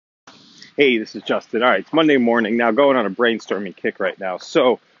Hey, this is Justin. All right, it's Monday morning now, going on a brainstorming kick right now.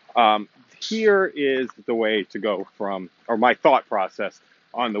 So, here is the way to go from, or my thought process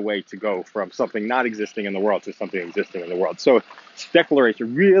on the way to go from something not existing in the world to something existing in the world. So,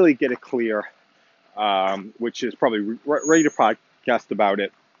 declaration, really get it clear, which is probably ready to podcast about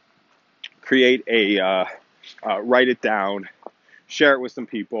it, create write it down, share it with some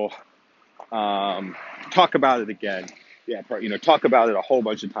people, talk about it again. Yeah, talk about it a whole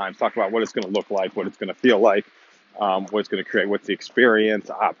bunch of times. Talk about what it's going to look like, what it's going to feel like, what it's going to create, what's the experience.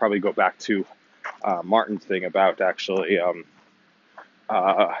 I'll probably go back to Martin's thing about actually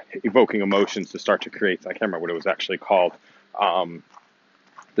evoking emotions to start to create. I can't remember what it was actually called. Um,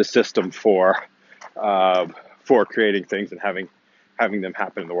 the system for creating things and having them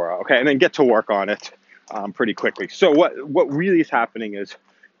happen in the world. Okay, and then get to work on it pretty quickly. So what really is happening is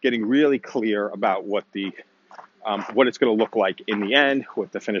getting really clear about what it's going to look like in the end,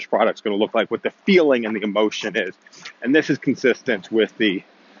 what the finished product's going to look like, what the feeling and the emotion is, and this is consistent with the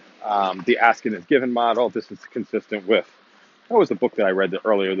ask and is given model. This is consistent with what was the book that I read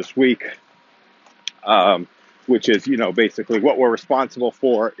earlier this week, which is basically what we're responsible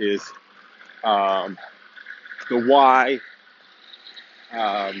for is um, the why.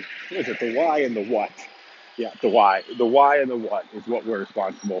 What is it? The why and the what. Yeah, the why. The why and the what is what we're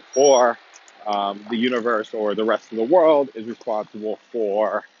responsible for. The universe or the rest of the world is responsible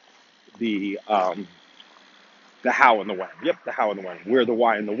for the the how and the when. Yep, the how and the when. We're the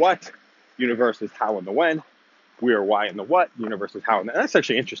why and the what. Universe is how and the when. We are why and the what. Universe is how and the. And that's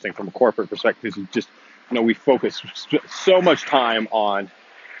actually interesting from a corporate perspective. Is just we focus so much time on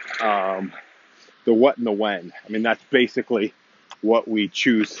um, the what and the when. I mean, that's basically what we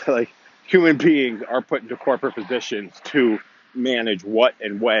choose. Like human beings are put into corporate positions to manage what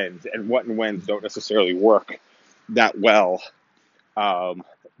and whens, and what and whens don't necessarily work that well, um,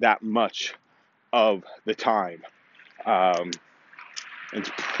 that much of the time. Um, it's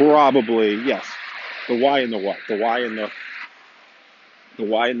probably yes, the why and the what, the why and the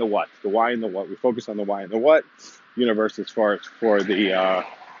what, the why and the what. We focus on the why and the what. Universe as far as for the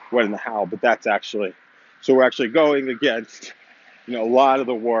what and the how, but that's actually so we're actually going against a lot of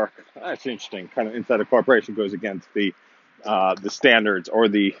the work. That's interesting. Kind of inside a corporation goes against the standards or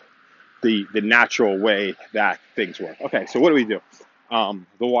the natural way that things work. Okay, so what do we do? The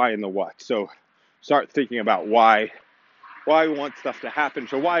why and the what. So start thinking about why we want stuff to happen.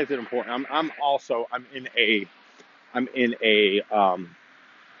 So why is it important? I'm in a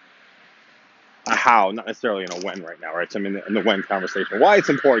how, not necessarily in a when right now, right? So I'm in the when conversation. Why it's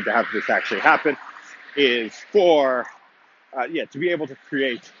important to have this actually happen is for to be able to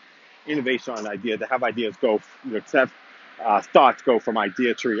create innovation on an idea, to have ideas go, to have thoughts go from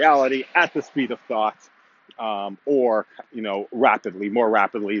idea to reality at the speed of thought, or rapidly, more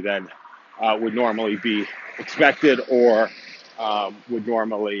rapidly than would normally be expected or would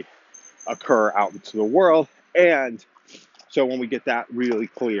normally occur out into the world. And so when we get that really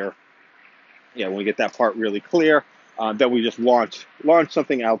clear, when we get that part really clear, then we just launch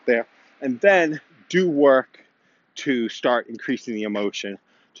something out there, and then do work to start increasing the emotion,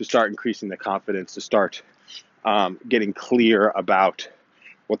 to start increasing the confidence, to start getting clear about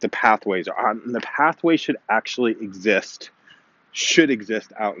what the pathways are. And the pathway should exist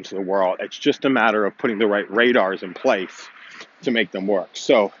out into the world. It's just a matter of putting the right radars in place to make them work.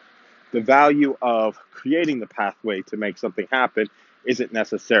 So the value of creating the pathway to make something happen isn't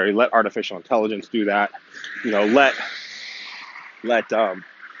necessary. Let artificial intelligence do that. Let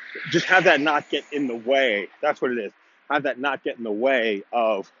just have that not get in the way. That's what it is. Have that not get in the way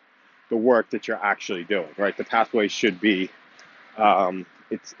of the work that you're actually doing. Right. The pathway should be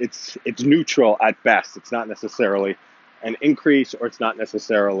it's neutral at best. It's not necessarily an increase or it's not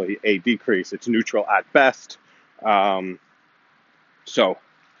necessarily a decrease. It's neutral at best. Um, so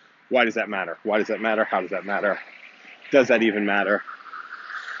why does that matter? Why does that matter? How does that matter? Does that even matter?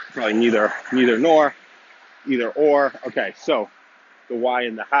 Probably neither nor, either or. Okay, so the why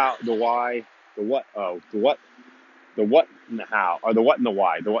and the how, the why, the what, the what and the how, or the what and the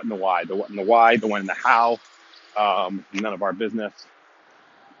why, the what and the why, the what and the why, the when and the how. None of our business.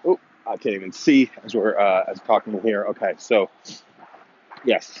 Oh, I can't even see as we're as talking here. Okay, so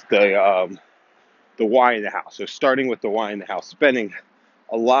yes, the why and the how. So starting with the why and the how, spending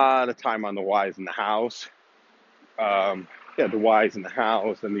a lot of time on the whys and the hows. The whys and the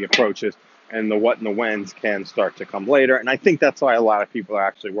hows and the approaches, and the what and the whens can start to come later. And I think that's why a lot of people are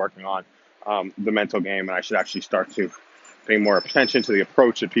actually working on the mental game, and I should actually start to pay more attention to the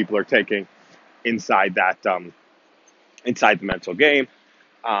approach that people are taking inside inside the mental game.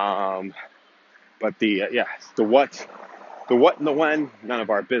 But the what and the when, none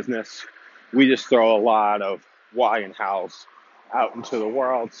of our business. we just throw a lot of why and hows out into the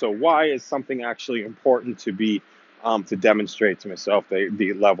world. So why is something actually important to be to demonstrate to myself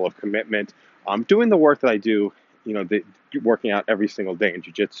the level of commitment. Doing the work that I do, working out every single day in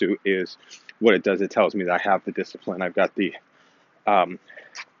jiu-jitsu is what it does. It tells me that I have the discipline. I've got um,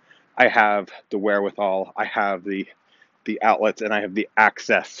 I have the wherewithal. I have the outlets, and I have the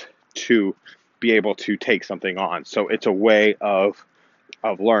access to be able to take something on. So it's a way of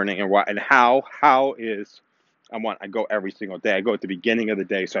learning. And how is I go every single day. I go at the beginning of the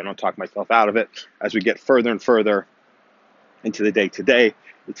day so I don't talk myself out of it. As we get further and further into the day today,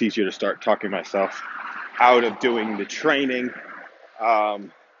 it's easier to start talking myself out of doing the training.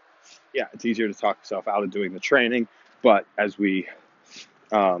 It's easier to talk myself out of doing the training. But as we,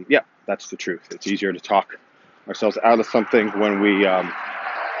 that's the truth. It's easier to talk ourselves out of something when we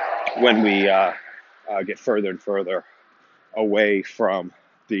get further and further away from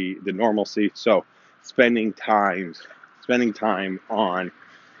the normalcy. So spending time on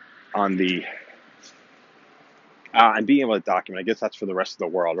the and being able to document. I guess that's for the rest of the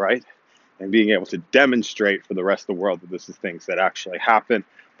world, right? And being able to demonstrate for the rest of the world that this is things that actually happen.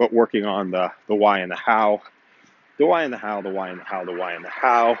 But working on the why and the how, the why and the how, the why and the how, the why and the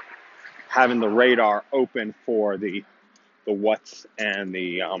how. Having the radar open for the what's and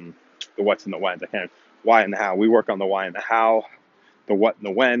the what's and the when. The why and the how. We work on the why and the how. The what and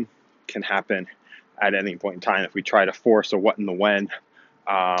the when can happen at any point in time. If we try to force a what and the when,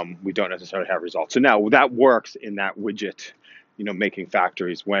 we don't necessarily have results. So now that works in that widget, making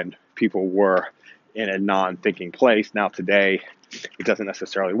factories when people were in a non-thinking place. Now today, it doesn't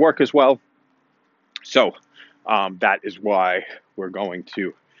necessarily work as well. So that is why we're going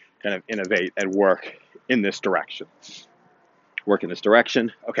to kind of innovate and work in this direction. Work in this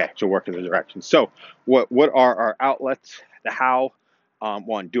direction. Okay, so work in the direction. So what are our outlets? The how.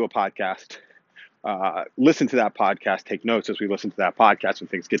 One, do a podcast. Listen to that podcast, take notes as we listen to that podcast when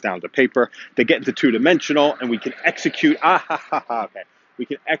things get down to paper. They get into two-dimensional and we can execute. Okay. We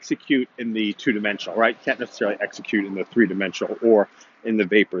can execute in the two-dimensional, right? Can't necessarily execute in the three-dimensional or in the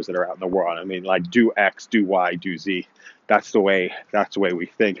vapors that are out in the world. I mean, like do X, do Y, do Z. That's the way we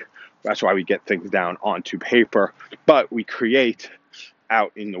think. That's why we get things down onto paper. But we create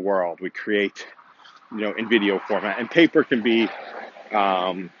out in the world. We create, in video format. And paper can be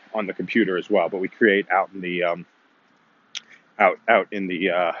on the computer as well, but we create out in the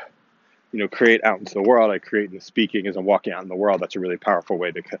create out into the world. I create in the speaking as I'm walking out in the world. That's a really powerful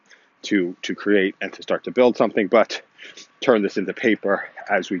way to create and to start to build something, but turn this into paper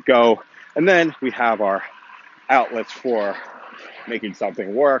as we go. And then we have our outlets for making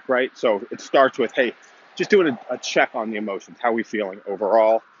something work, right? So it starts with, hey, just doing a check on the emotions. How are we feeling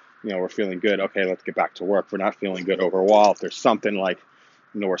overall? We're feeling good. Okay, let's get back to work. We're not feeling good overall. If there's something like,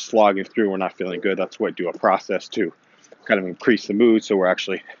 we're slogging through, we're not feeling good, that's what do a process to kind of increase the mood so we're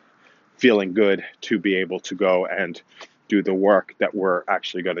actually feeling good to be able to go and do the work that we're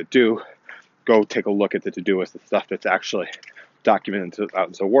actually going to do. Go take a look at the to-do list, the stuff that's actually documented out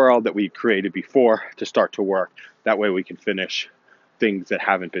into the world that we created before to start to work. That way we can finish things that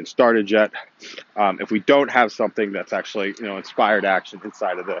haven't been started yet. If we don't have something that's actually, inspired action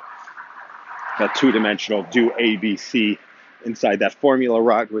inside of that two-dimensional do A, B, C inside that formula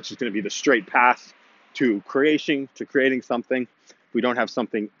rut, which is going to be the straight path to creating something. If we don't have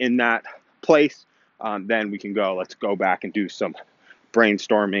something in that place, then we can let's go back and do some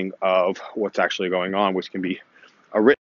brainstorming of what's actually going on, which can be a written